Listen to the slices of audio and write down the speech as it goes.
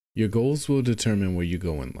Your goals will determine where you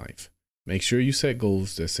go in life. Make sure you set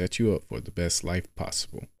goals that set you up for the best life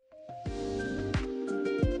possible.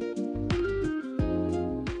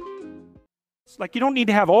 It's like you don't need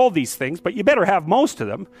to have all these things, but you better have most of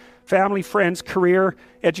them. Family, friends, career,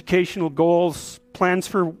 educational goals, plans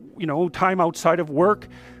for, time outside of work,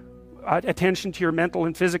 attention to your mental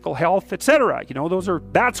and physical health, etc.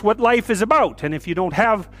 That's what life is about. And if you don't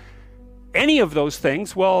have any of those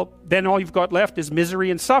things, well, then all you've got left is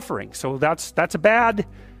misery and suffering. So that's a bad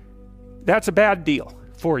deal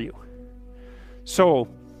for you. So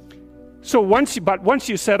once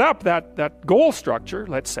you set up that goal structure,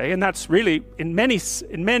 let's say, and that's really in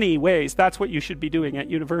many ways that's what you should be doing at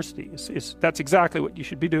university. That's exactly what you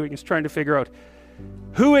should be doing, is trying to figure out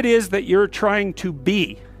who it is that you're trying to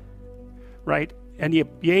be, right? And you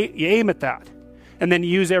aim at that, and then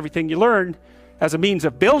you use everything you learn as a means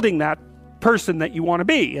of building that person that you want to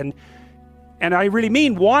be. And I really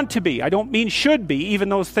mean want to be. I don't mean should be, even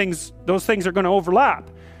those things are going to overlap.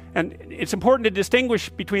 And it's important to distinguish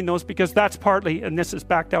between those, because that's partly, and this is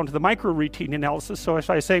back down to the micro routine analysis. So if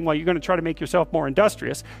I was saying, well, you're going to try to make yourself more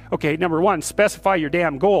industrious, okay, number one, specify your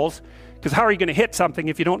damn goals, because how are you going to hit something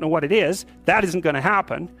if you don't know what it is? That isn't going to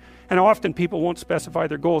happen. And often people won't specify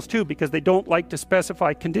their goals too, because they don't like to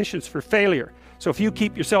specify conditions for failure. So if you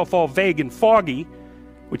keep yourself all vague and foggy,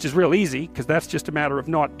 which is real easy, because that's just a matter of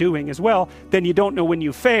not doing as well, then you don't know when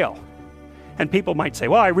you fail. And people might say,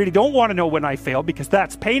 well, I really don't want to know when I fail, because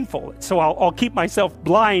that's painful. So I'll keep myself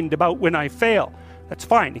blind about when I fail. That's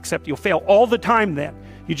fine, except you'll fail all the time then.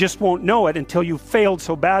 You just won't know it until you've failed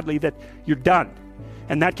so badly that you're done.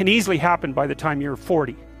 And that can easily happen by the time you're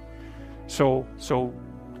 40. So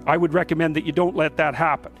I would recommend that you don't let that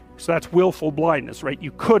happen. So that's willful blindness, right?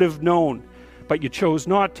 You could have known, but you chose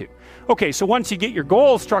not to. Okay, so once you get your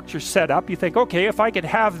goal structure set up, you think, okay, if I could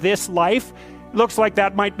have this life, looks like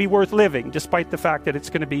that might be worth living, despite the fact that it's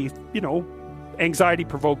going to be, anxiety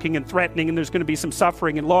provoking and threatening, and there's going to be some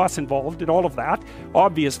suffering and loss involved and all of that.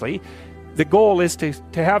 Obviously, the goal is to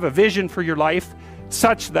have a vision for your life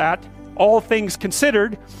such that, all things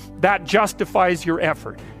considered, that justifies your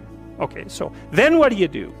effort. Okay, so then what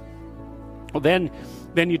do? Well,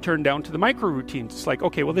 then you turn down to the micro routines. It's like,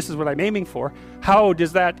 okay, well, this is what I'm aiming for. How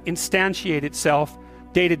does that instantiate itself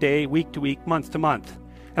day to day, week to week, month to month?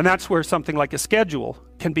 And that's where something like a schedule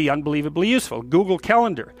can be unbelievably useful. Google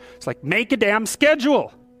Calendar. It's like, make a damn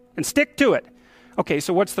schedule and stick to it. Okay,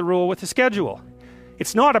 so what's the rule with a schedule?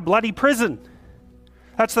 It's not a bloody prison.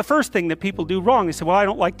 That's the first thing that people do wrong. They say, well, I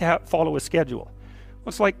don't like to follow a schedule. Well,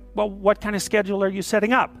 it's like, well, what kind of schedule are you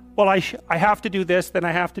setting up? Well, I have to do this, then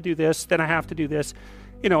I have to do this, then I have to do this,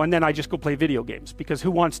 and then I just go play video games, because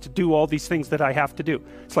who wants to do all these things that I have to do?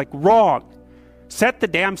 It's like, wrong. Set the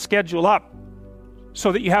damn schedule up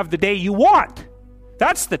so that you have the day you want.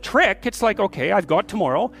 That's the trick. It's like, okay, I've got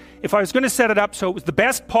tomorrow. If I was going to set it up so it was the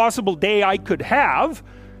best possible day I could have,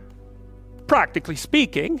 practically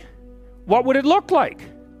speaking, what would it look like?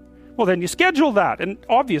 Well, then you schedule that. And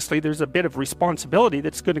obviously there's a bit of responsibility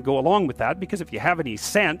that's going to go along with that, because if you have any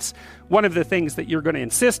sense, one of the things that you're going to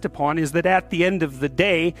insist upon is that at the end of the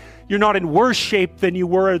day, you're not in worse shape than you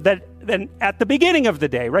were than at the beginning of the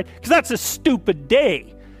day, right? Because that's a stupid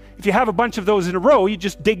day. If you have a bunch of those in a row, you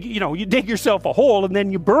just dig yourself a hole and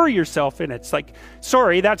then you bury yourself in it. It's like,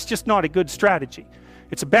 sorry, that's just not a good strategy.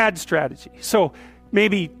 It's a bad strategy. So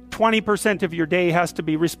maybe 20% of your day has to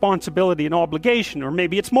be responsibility and obligation, or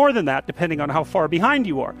maybe it's more than that, depending on how far behind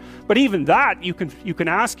you are. But even that, you can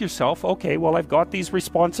ask yourself, okay, well, I've got these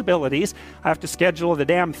responsibilities. I have to schedule the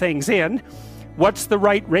damn things in. What's the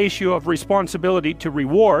right ratio of responsibility to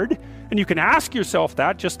reward? And you can ask yourself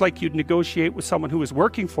that, just like you'd negotiate with someone who is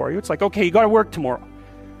working for you. It's like, okay, you got to work tomorrow.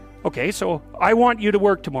 Okay, so I want you to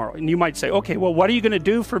work tomorrow. And you might say, okay, well, what are you going to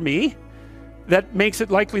do for me that makes it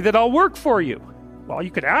likely that I'll work for you? Well,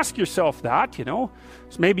 you could ask yourself that, So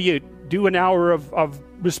maybe you do an hour of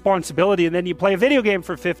responsibility and then you play a video game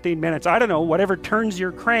for 15 minutes. I don't know, whatever turns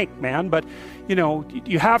your crank, man. But,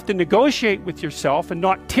 you have to negotiate with yourself and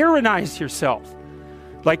not tyrannize yourself.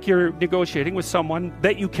 Like you're negotiating with someone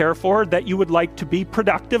that you care for, that you would like to be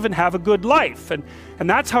productive and have a good life. And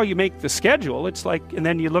that's how you make the schedule. It's like, and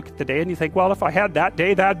then you look at the day and you think, well, if I had that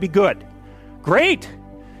day, that'd be good. Great.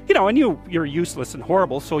 And you're useless and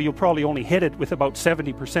horrible, so you'll probably only hit it with about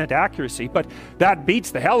 70% accuracy, but that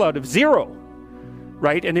beats the hell out of 0,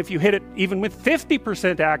 right? And if you hit it even with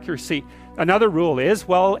 50% accuracy, another rule is,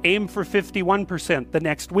 well, aim for 51% the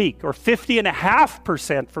next week, or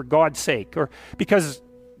 50.5% for God's sake, or because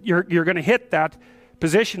you're going to hit that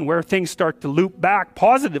position where things start to loop back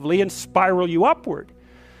positively and spiral you upward.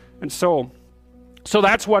 And so So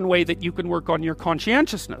that's one way that you can work on your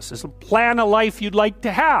conscientiousness, is plan a life you'd like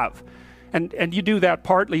to have. And you do that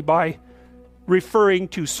partly by referring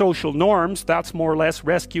to social norms. That's more or less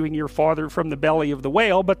rescuing your father from the belly of the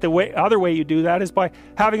whale. But the other way you do that is by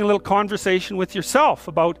having a little conversation with yourself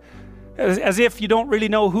about, as if you don't really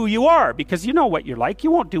know who you are, because you know what you're like.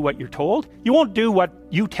 You won't do what you're told. You won't do what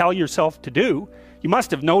you tell yourself to do. You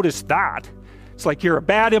must have noticed that. It's like you're a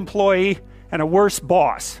bad employee and a worse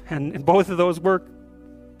boss, and both of those work,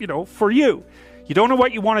 for you. You don't know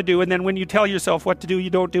what you want to do, and then when you tell yourself what to do, you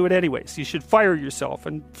don't do it anyways. You should fire yourself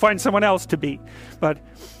and find someone else to be. But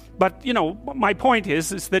my point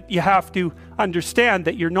is that you have to understand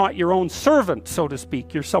that you're not your own servant, so to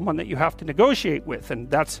speak. You're someone that you have to negotiate with,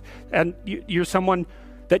 and you're someone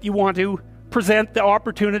that you want to present the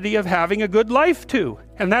opportunity of having a good life to.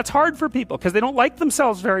 And that's hard for people because they don't like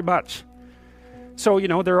themselves very much. So,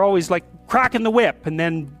 they're always like cracking the whip and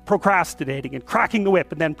then procrastinating, and cracking the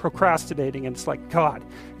whip and then procrastinating. And it's like, God,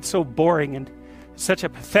 it's so boring and such a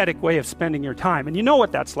pathetic way of spending your time. And you know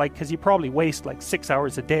what that's like, because you probably waste like 6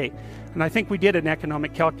 hours a day. And I think we did an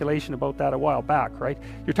economic calculation about that a while back, right?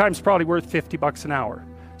 Your time's probably worth $50 an hour,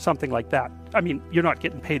 something like that. I mean, you're not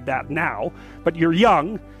getting paid that now, but you're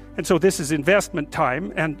young, and so this is investment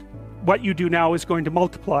time, and what you do now is going to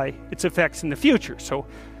multiply its effects in the future.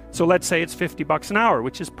 So let's say it's $50 an hour,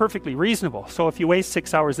 which is perfectly reasonable. So if you waste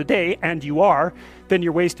 6 hours a day, and you are, then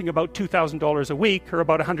you're wasting about $2,000 a week, or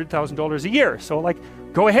about $100,000 a year. So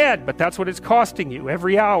go ahead, but that's what it's costing you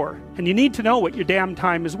every hour. And you need to know what your damn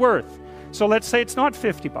time is worth. So let's say it's not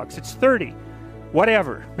 $50, it's 30,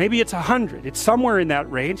 whatever. Maybe it's 100, it's somewhere in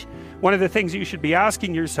that range. One of the things you should be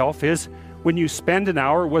asking yourself is, when you spend an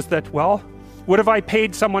hour, would have I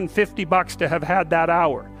paid someone $50 to have had that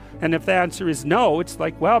hour? And if the answer is no, it's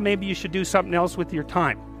like, maybe you should do something else with your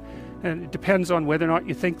time. And it depends on whether or not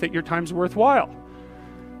you think that your time's worthwhile.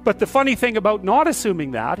 But the funny thing about not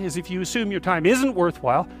assuming that is, if you assume your time isn't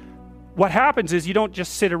worthwhile, what happens is you don't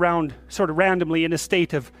just sit around sort of randomly in a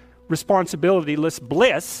state of responsibilityless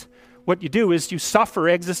bliss. What you do is you suffer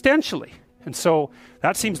existentially. And so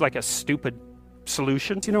that seems like a stupid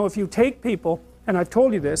solution. If you take people, and I've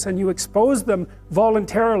told you this, and you expose them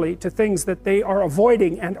voluntarily to things that they are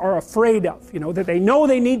avoiding and are afraid of, that they know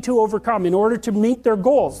they need to overcome in order to meet their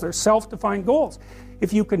goals, their self-defined goals.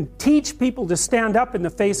 If you can teach people to stand up in the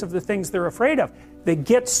face of the things they're afraid of, they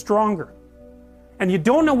get stronger. And you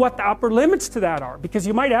don't know what the upper limits to that are, because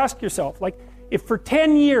you might ask yourself, if for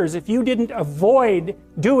 10 years, if you didn't avoid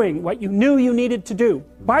doing what you knew you needed to do,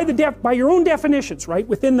 by your own definitions, right,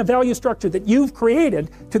 within the value structure that you've created,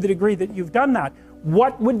 to the degree that you've done that,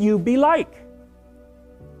 what would you be like?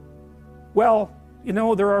 Well,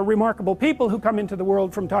 there are remarkable people who come into the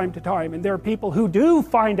world from time to time, and there are people who do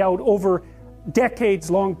find out over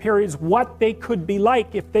decades-long periods what they could be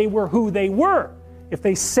like if they were who they were, if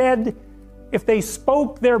they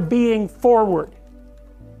spoke their being forward.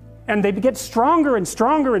 And they get stronger and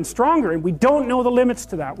stronger and stronger, and we don't know the limits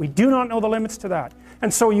to that. We do not know the limits to that.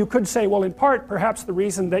 And so you could say, well, in part, perhaps the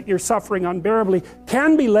reason that you're suffering unbearably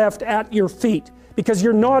can be left at your feet, because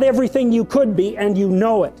you're not everything you could be, and you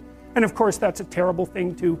know it. And of course, that's a terrible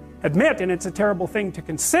thing to admit, and it's a terrible thing to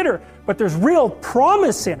consider, but there's real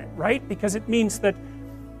promise in it, right? Because it means that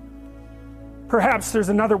perhaps there's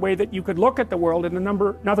another way that you could look at the world, and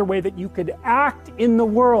another way that you could act in the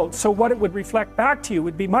world. So what it would reflect back to you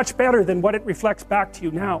would be much better than what it reflects back to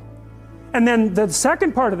you now. And then the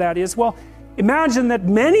second part of that is, imagine that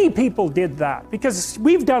many people did that, because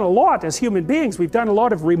we've done a lot as human beings. We've done a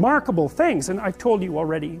lot of remarkable things. And I've told you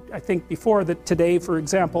already, I think before, that today, for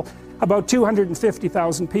example, about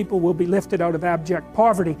 250,000 people will be lifted out of abject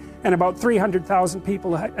poverty, and about 300,000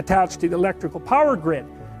 people attached to the electrical power grid.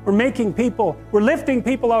 We're lifting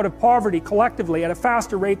people out of poverty collectively at a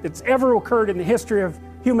faster rate that's ever occurred in the history of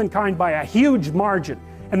humankind by a huge margin.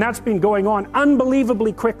 And that's been going on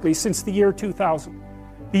unbelievably quickly since the year 2000.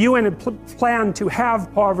 The UN had planned to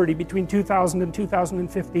have poverty between 2000 and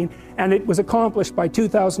 2015, and it was accomplished by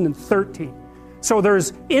 2013. So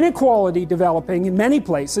there's inequality developing in many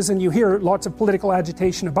places, and you hear lots of political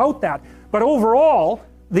agitation about that. But overall,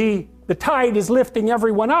 the tide is lifting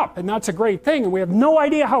everyone up, and that's a great thing. And we have no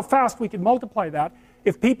idea how fast we could multiply that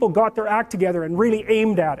if people got their act together and really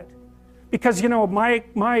aimed at it. Because,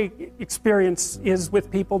 my experience is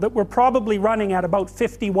with people that we're probably running at about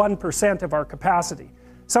 51% of our capacity.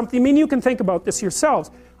 You can think about this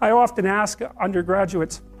yourselves. I often ask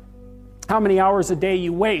undergraduates how many hours a day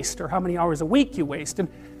you waste, or how many hours a week you waste. And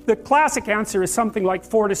the classic answer is something like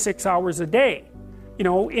 4 to 6 hours a day.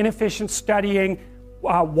 Inefficient studying,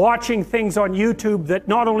 watching things on YouTube that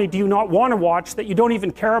not only do you not want to watch, that you don't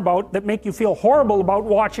even care about, that make you feel horrible about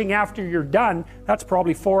watching after you're done, that's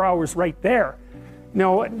probably 4 hours right there. You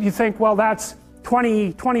know, you think, well, that's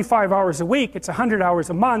 20, 25 hours a week, it's 100 hours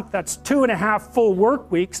a month, that's 2.5 full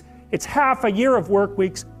work weeks, it's half a year of work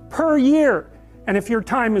weeks per year. And if your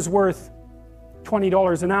time is worth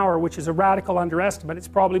 $20 an hour, which is a radical underestimate, it's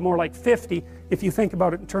probably more like 50 if you think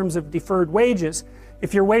about it in terms of deferred wages.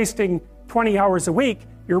 If you're wasting 20 hours a week,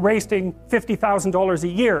 you're wasting $50,000 a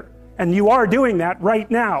year. And you are doing that right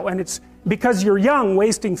now. And it's because you're young,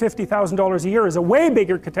 wasting $50,000 a year is a way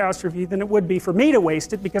bigger catastrophe than it would be for me to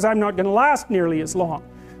waste it, because I'm not going to last nearly as long.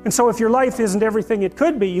 And so if your life isn't everything it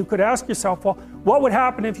could be, you could ask yourself, well, what would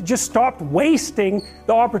happen if you just stopped wasting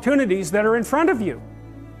the opportunities that are in front of you?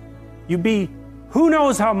 You'd be who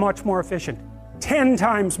knows how much more efficient. 10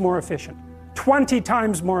 times more efficient. 20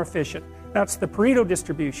 times more efficient. That's the Pareto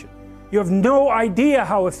distribution. You have no idea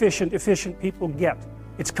how efficient people get.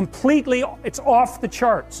 It's off the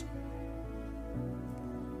charts.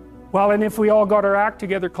 Well, and if we all got our act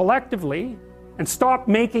together collectively and stopped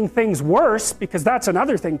making things worse, because that's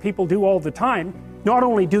another thing people do all the time, not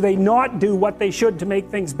only do they not do what they should to make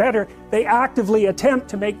things better, they actively attempt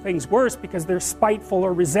to make things worse because they're spiteful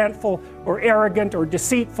or resentful or arrogant or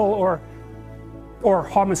deceitful or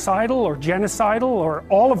homicidal or genocidal or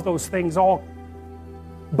all of those things all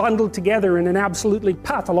bundled together in an absolutely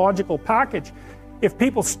pathological package. If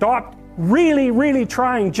people stopped really, really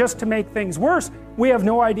trying just to make things worse, we have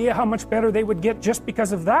no idea how much better they would get just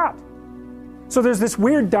because of that. So there's this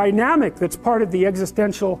weird dynamic that's part of the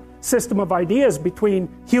existential system of ideas between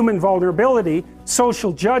human vulnerability,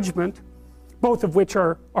 social judgment, both of which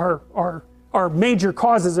are major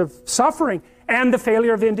causes of suffering, and the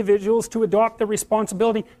failure of individuals to adopt the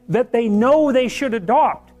responsibility that they know they should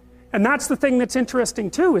adopt. And that's the thing that's interesting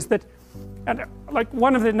too, is that, and like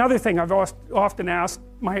another thing I've often asked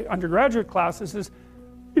my undergraduate classes is,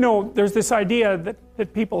 you know, there's this idea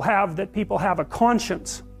that people have a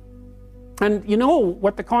conscience. And you know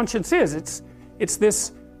what the conscience is. It's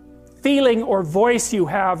this feeling or voice you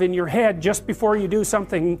have in your head just before you do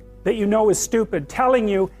something that you know is stupid, telling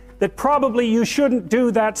you that probably you shouldn't do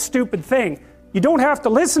that stupid thing. You don't have to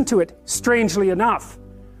listen to it, strangely enough.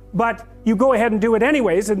 But you go ahead and do it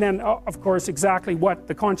anyways, and then, of course, exactly what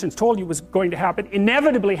the conscience told you was going to happen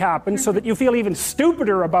inevitably happens, so that you feel even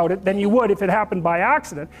stupider about it than you would if it happened by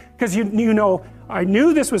accident. Because you know, I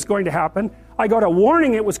knew this was going to happen, I got a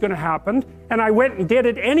warning it was going to happen, and I went and did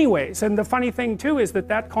it anyways. And the funny thing too is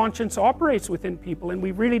that conscience operates within people, and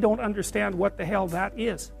we really don't understand what the hell that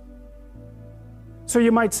is. So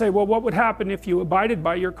you might say, well, what would happen if you abided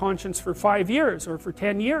by your conscience for 5 years or for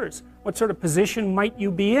 10 years? What sort of position might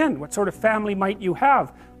you be in? What sort of family might you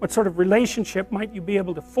have? What sort of relationship might you be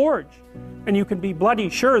able to forge? And you can be bloody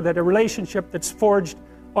sure that a relationship that's forged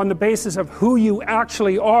on the basis of who you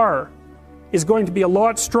actually are is going to be a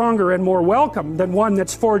lot stronger and more welcome than one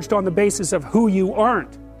that's forged on the basis of who you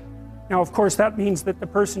aren't. Now, of course, that means that the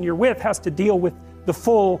person you're with has to deal with the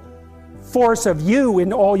full force of you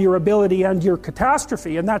in all your ability and your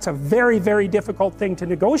catastrophe, and that's a very, very difficult thing to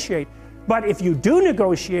negotiate. But if you do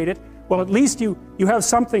negotiate it, well, at least you have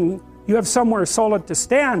something, you have somewhere solid to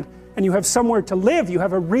stand, and you have somewhere to live, you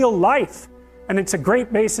have a real life. And it's a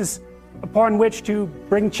great basis upon which to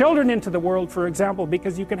bring children into the world, for example,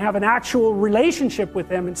 because you can have an actual relationship with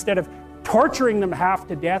them instead of torturing them half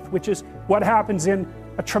to death, which is what happens in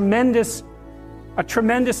a tremendously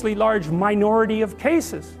large minority of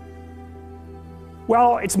cases.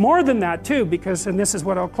 Well, it's more than that too, because, and this is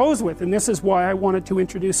what I'll close with, and this is why I wanted to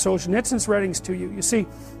introduce Solzhenitsyn's writings to you. You see,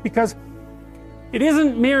 because it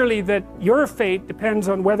isn't merely that your fate depends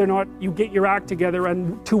on whether or not you get your act together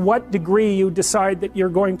and to what degree you decide that you're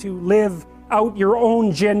going to live out your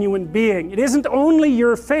own genuine being. It isn't only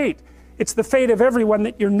your fate, it's the fate of everyone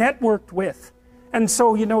that you're networked with. And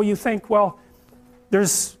so, you know, you think, well,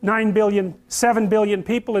 there's 7 billion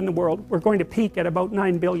people in the world. We're going to peak at about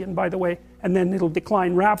 9 billion, by the way, and then it'll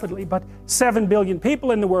decline rapidly. But 7 billion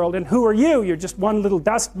people in the world, and who are you? You're just one little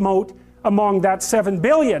dust mote among that 7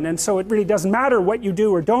 billion. And so it really doesn't matter what you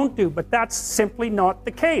do or don't do, but that's simply not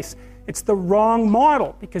the case. It's the wrong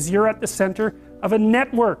model, because you're at the center of a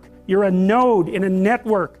network. You're a node in a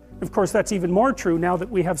network. Of course, that's even more true now that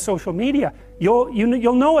we have social media.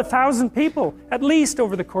 You'll know 1,000 people, at least,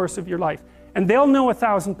 over the course of your life. And they'll know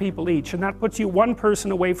 1,000 people each, and that puts you one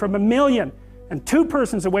person away from 1 million, and 2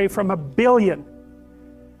 persons away from 1 billion.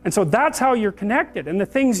 And so that's how you're connected. And the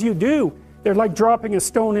things you do, they're like dropping a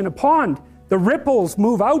stone in a pond. The ripples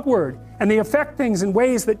move outward, and they affect things in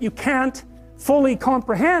ways that you can't fully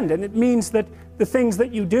comprehend, and it means that the things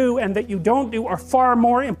that you do and that you don't do are far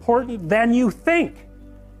more important than you think.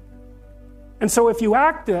 And so if you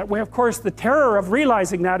act that way, of course, the terror of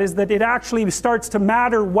realizing that is that it actually starts to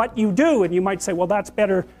matter what you do. And you might say, well, that's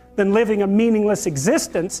better than living a meaningless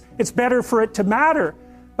existence. It's better for it to matter.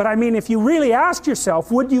 But I mean, if you really asked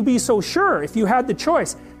yourself, would you be so sure if you had the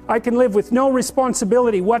choice? I can live with no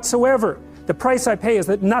responsibility whatsoever. The price I pay is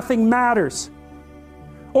that nothing matters.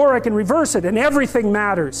 Or I can reverse it and everything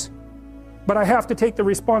matters. But I have to take the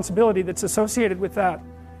responsibility that's associated with that.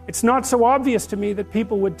 It's not so obvious to me that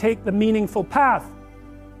people would take the meaningful path.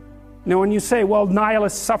 You know, when you say, well,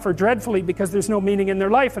 nihilists suffer dreadfully because there's no meaning in their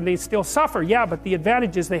life and they still suffer. Yeah, but the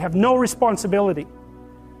advantage is they have no responsibility.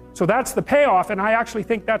 So that's the payoff, and I actually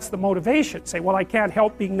think that's the motivation. Say, well, I can't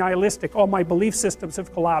help being nihilistic. All my belief systems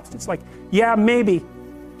have collapsed. It's like, yeah, maybe.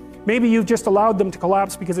 Maybe you've just allowed them to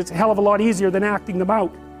collapse because it's a hell of a lot easier than acting them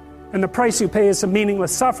out. And the price you pay is some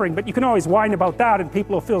meaningless suffering, but you can always whine about that and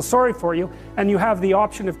people will feel sorry for you, and you have the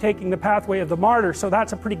option of taking the pathway of the martyr, so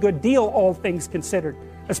that's a pretty good deal, all things considered,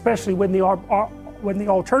 especially when the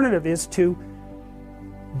alternative is to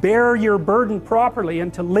bear your burden properly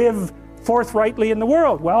and to live forthrightly in the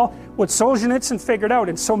world. Well, what Solzhenitsyn figured out,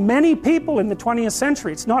 and so many people in the 20th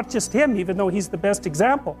century, it's not just him, even though he's the best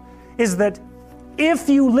example, is that if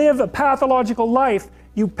you live a pathological life,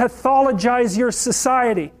 you pathologize your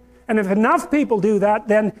society. And if enough people do that,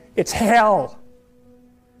 then it's hell.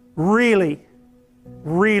 Really.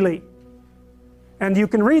 Really. And you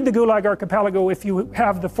can read the Gulag Archipelago if you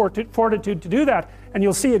have the fortitude to do that, and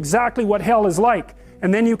you'll see exactly what hell is like.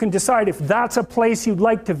 And then you can decide if that's a place you'd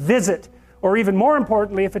like to visit, or even more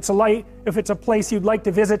importantly, if it's a place you'd like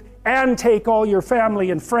to visit and take all your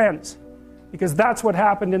family and friends. Because that's what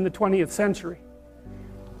happened in the 20th century.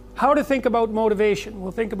 How to think about motivation?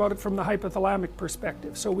 We'll think about it from the hypothalamic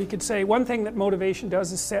perspective. So we could say one thing that motivation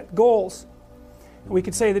does is set goals. And we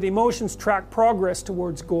could say that emotions track progress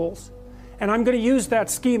towards goals. And I'm going to use that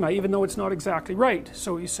schema even though it's not exactly right.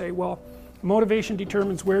 So you say, well, motivation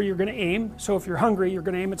determines where you're going to aim. So if you're hungry, you're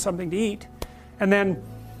going to aim at something to eat. And then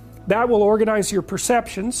that will organize your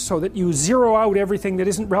perceptions so that you zero out everything that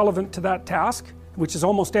isn't relevant to that task, which is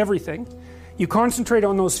almost everything. You concentrate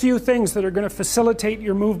on those few things that are going to facilitate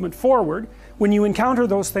your movement forward. When you encounter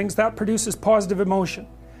those things, that produces positive emotion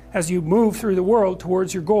as you move through the world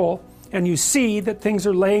towards your goal, and you see that things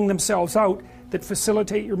are laying themselves out that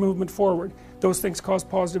facilitate your movement forward. Those things cause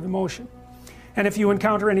positive emotion. And if you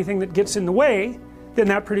encounter anything that gets in the way, then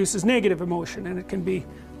that produces negative emotion, and it can be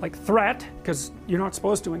like threat, because you're not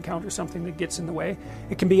supposed to encounter something that gets in the way.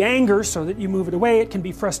 It can be anger, so that you move it away. It can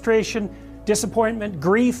be frustration, disappointment,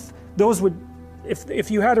 grief. Those would, if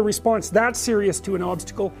you had a response that serious to an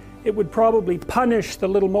obstacle, it would probably punish the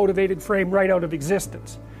little motivated frame right out of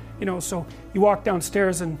existence. You know, so you walk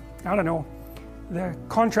downstairs and, I don't know, the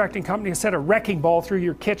contracting company has set a wrecking ball through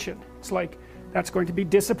your kitchen. It's like, that's going to be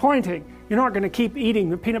disappointing. You're not going to keep eating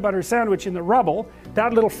the peanut butter sandwich in the rubble.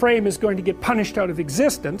 That little frame is going to get punished out of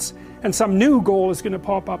existence, and some new goal is going to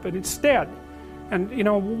pop up in its stead. And you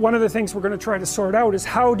know, one of the things we're going to try to sort out is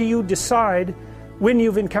how do you decide when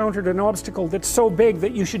you've encountered an obstacle that's so big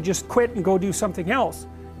that you should just quit and go do something else?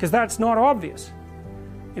 Because that's not obvious.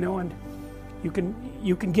 You know, and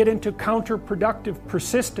you can get into counterproductive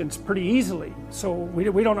persistence pretty easily. So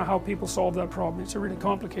we don't know how people solve that problem. It's a really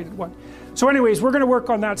complicated one. So anyways, we're going to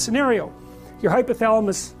work on that scenario. Your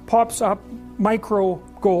hypothalamus pops up micro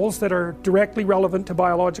goals that are directly relevant to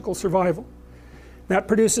biological survival. That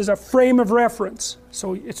produces a frame of reference.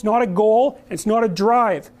 So it's not a goal, it's not a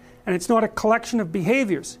drive, and it's not a collection of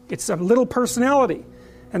behaviors. It's a little personality.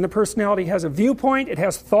 And the personality has a viewpoint, it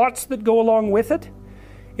has thoughts that go along with it.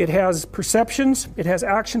 It has perceptions, it has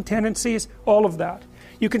action tendencies, all of that.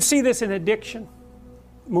 You can see this in addiction,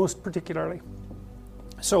 most particularly.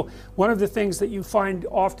 So one of the things that you find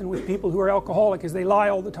often with people who are alcoholic is they lie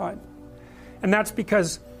all the time. And that's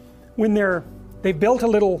because when they've built a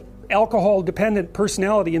little alcohol-dependent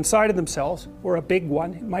personality inside of themselves, or a big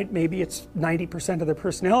one, maybe it's 90% of their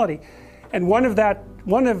personality, and one of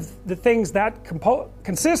the things that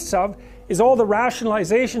consists of is all the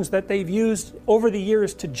rationalizations that they've used over the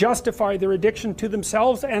years to justify their addiction to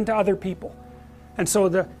themselves and to other people. And so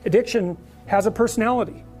the addiction has a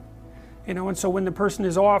personality. You know, and so when the person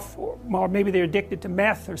is off, or maybe they're addicted to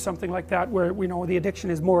meth or something like that, where we know the addiction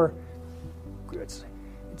is more,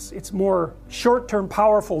 it's more short-term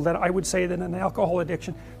powerful than I would say than an alcohol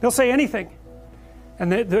addiction. They'll say anything, and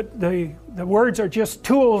the words are just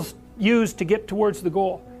tools used to get towards the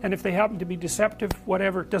goal. And if they happen to be deceptive,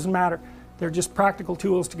 whatever, it doesn't matter. They're just practical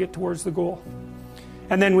tools to get towards the goal.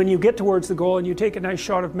 And then when you get towards the goal and you take a nice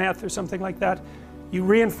shot of meth or something like that, you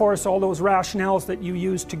reinforce all those rationales that you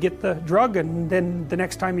used to get the drug, and then the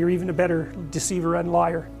next time you're even a better deceiver and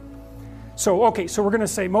liar. So, okay, so we're going to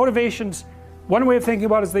say motivations, one way of thinking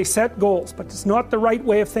about it is they set goals, but it's not the right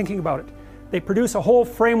way of thinking about it. They produce a whole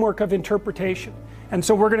framework of interpretation. And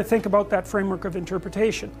so we're going to think about that framework of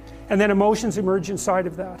interpretation. And then emotions emerge inside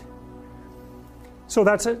of that. So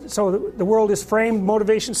that's it. So the world is framed,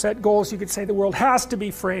 motivation set goals. You could say the world has to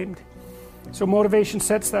be framed. So motivation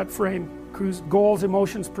sets that frame. Goals,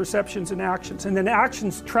 emotions, perceptions, and actions. And then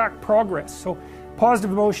actions track progress. So positive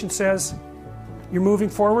emotion says you're moving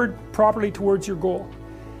forward properly towards your goal.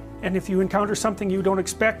 And if you encounter something you don't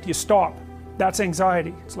expect, you stop. That's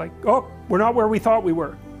anxiety. It's like, oh, we're not where we thought we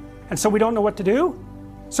were. And so we don't know what to do.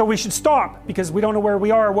 So we should stop because we don't know where we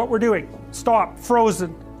are or what we're doing. Stop,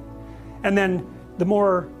 frozen. And then the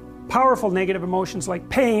more powerful negative emotions like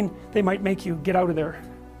pain, they might make you get out of there.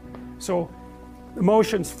 So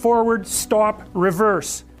emotions, forward, stop,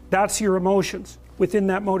 reverse. That's your emotions within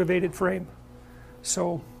that motivated frame.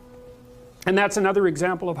 So, and that's another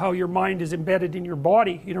example of how your mind is embedded in your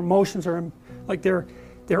body. Your emotions are like they're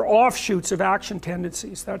offshoots of action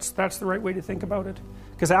tendencies. That's the right way to think about it.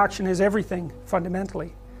 Because action is everything,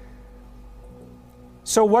 fundamentally.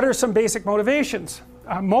 So what are some basic motivations?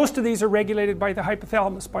 Most of these are regulated by the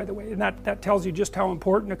hypothalamus, by the way, and that tells you just how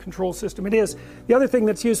important a control system it is. The other thing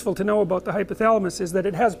that's useful to know about the hypothalamus is that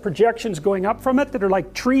it has projections going up from it that are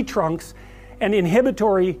like tree trunks, and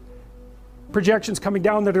inhibitory projections coming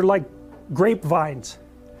down that are like grapevines.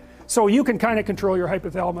 So you can kind of control your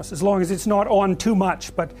hypothalamus as long as it's not on too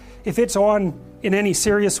much, but if it's on in any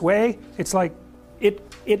serious way, it's like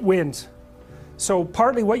it wins. So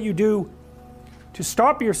partly what you do to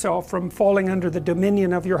stop yourself from falling under the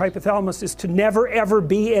dominion of your hypothalamus is to never ever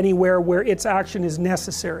be anywhere where its action is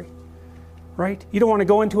necessary, right? You don't want to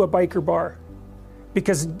go into a biker bar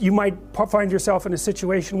because you might find yourself in a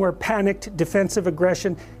situation where panicked defensive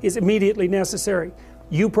aggression is immediately necessary.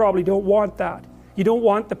 You probably don't want that. You don't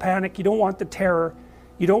want the panic, you don't want the terror,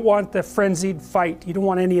 you don't want the frenzied fight, you don't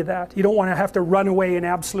want any of that. You don't want to have to run away in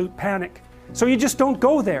absolute panic. So you just don't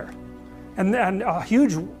go there. And a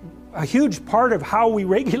huge part of how we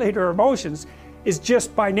regulate our emotions is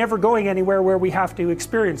just by never going anywhere where we have to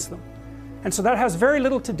experience them. And so that has very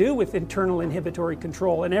little to do with internal inhibitory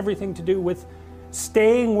control and everything to do with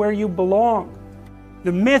staying where you belong.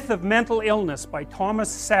 The Myth of Mental Illness by Thomas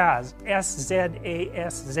Szasz,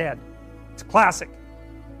 S-Z-A-S-Z. It's a classic.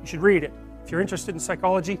 You should read it. If you're interested in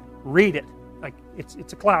psychology, read it. Like,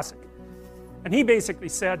 it's a classic. And he basically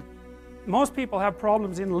said, most people have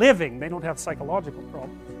problems in living, they don't have psychological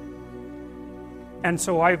problems. And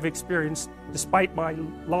so I've experienced, despite my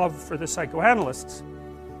love for the psychoanalysts,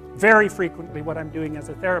 very frequently what I'm doing as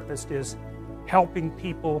a therapist is helping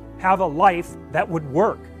people have a life that would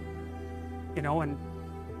work. You know, and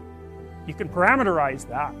you can parameterize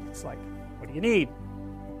that. It's like, what do you need?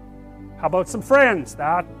 How about some friends?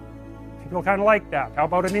 That people kind of like that. How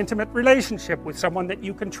about an intimate relationship with someone that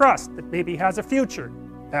you can trust, that maybe has a future?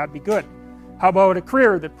 That'd be good. How about a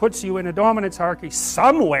career that puts you in a dominance hierarchy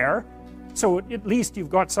somewhere, so at least you've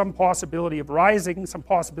got some possibility of rising, some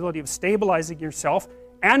possibility of stabilizing yourself,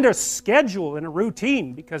 and a schedule and a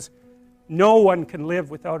routine, because no one can live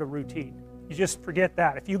without a routine. You just forget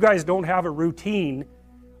that. If you guys don't have a routine,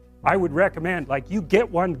 I would recommend, like, you get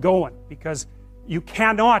one going, because you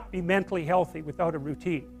cannot be mentally healthy without a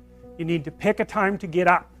routine. You need to pick a time to get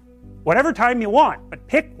up. Whatever time you want, but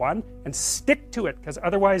pick one and stick to it, because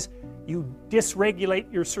otherwise you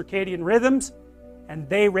dysregulate your circadian rhythms and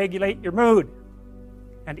they regulate your mood.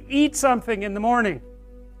 And eat something in the morning.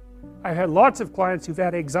 I've had lots of clients who've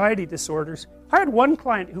had anxiety disorders. I had one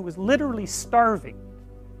client who was literally starving.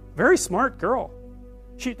 Very smart girl.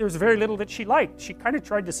 There's very little that she liked. She kind of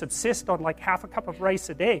tried to subsist on like half a cup of rice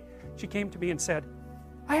a day. She came to me and said,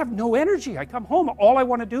 I have no energy. I come home, all I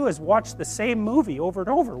want to do is watch the same movie over and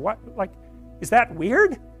over. What, like, is that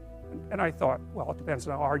weird? And I thought, well, it depends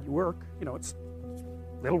on how hard you work. You know, it's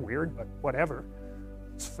a little weird, but whatever.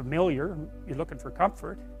 It's familiar. You're looking for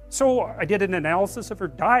comfort. So I did an analysis of her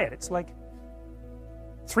diet. It's like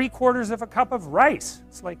 3/4 of a cup of rice.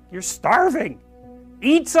 It's like, you're starving.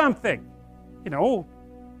 Eat something. You know,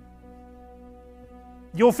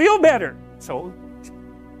 you'll feel better. So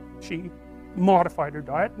she modified her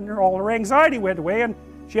diet, and all her anxiety went away, and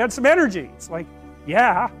she had some energy. It's like,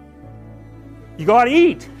 yeah, you got to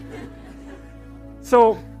eat.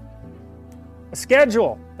 So a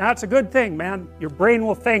schedule, that's a good thing, man. Your brain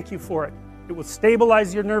will thank you for it. It will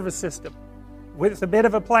stabilize your nervous system. With a bit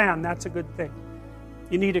of a plan, that's a good thing.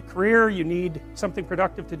 You need a career, you need something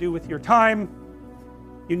productive to do with your time.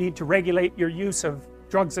 You need to regulate your use of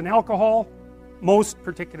drugs and alcohol, most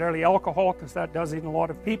particularly alcohol, because that does in a lot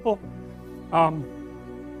of people.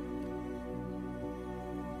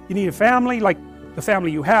 You need a family, like the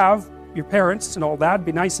family you have, your parents and all that. It'd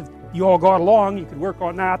be nice if you all got along, you could work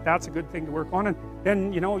on that. That's a good thing to work on. And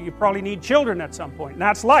then, you probably need children at some point, and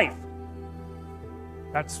that's life.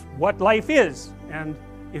 That's what life is. And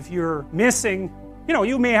if you're missing,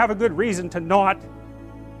 you may have a good reason to not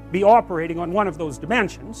be operating on one of those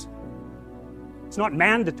dimensions. It's not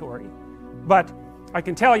mandatory, but I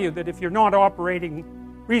can tell you that if you're not operating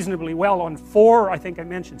reasonably well on 4, I think I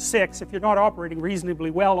mentioned 6, if you're not operating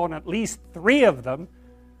reasonably well on at least 3 of them,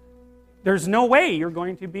 there's no way you're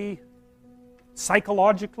going to be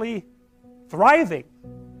psychologically thriving.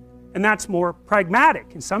 And that's more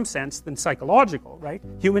pragmatic in some sense than psychological, right?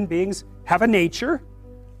 Human beings have a nature.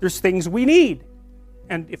 There's things we need.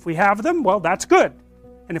 And if we have them, well, that's good.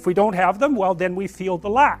 And if we don't have them, well, then we feel the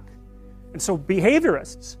lack. And so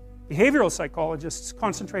behaviorists, behavioral psychologists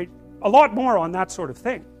concentrate a lot more on that sort of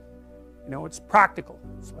thing. It's practical.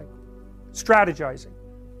 It's like strategizing.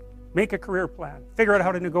 Make a career plan. Figure out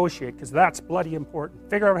how to negotiate, because that's bloody important.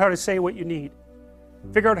 Figure out how to say what you need.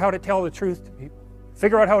 Figure out how to tell the truth to people.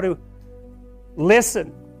 Figure out how to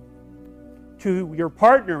listen to your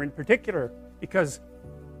partner in particular, because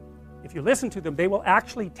if you listen to them, they will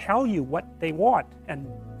actually tell you what they want, and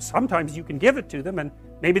sometimes you can give it to them and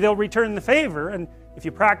maybe they'll return the favor. And if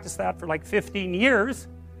you practice that for like 15 years,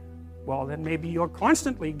 well, then maybe you're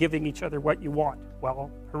constantly giving each other what you want. Well,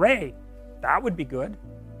 hooray, that would be good.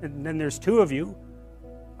 And then there's 2 of you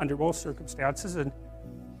under most circumstances, and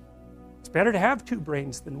it's better to have 2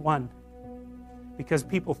 brains than 1, because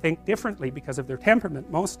people think differently because of their temperament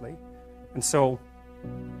mostly. And so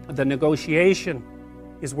the negotiation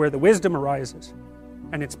is where the wisdom arises,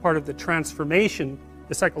 and it's part of the transformation,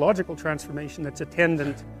 the psychological transformation that's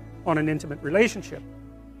attendant on an intimate relationship,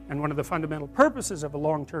 and one of the fundamental purposes of a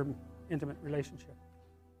long-term intimate relationship.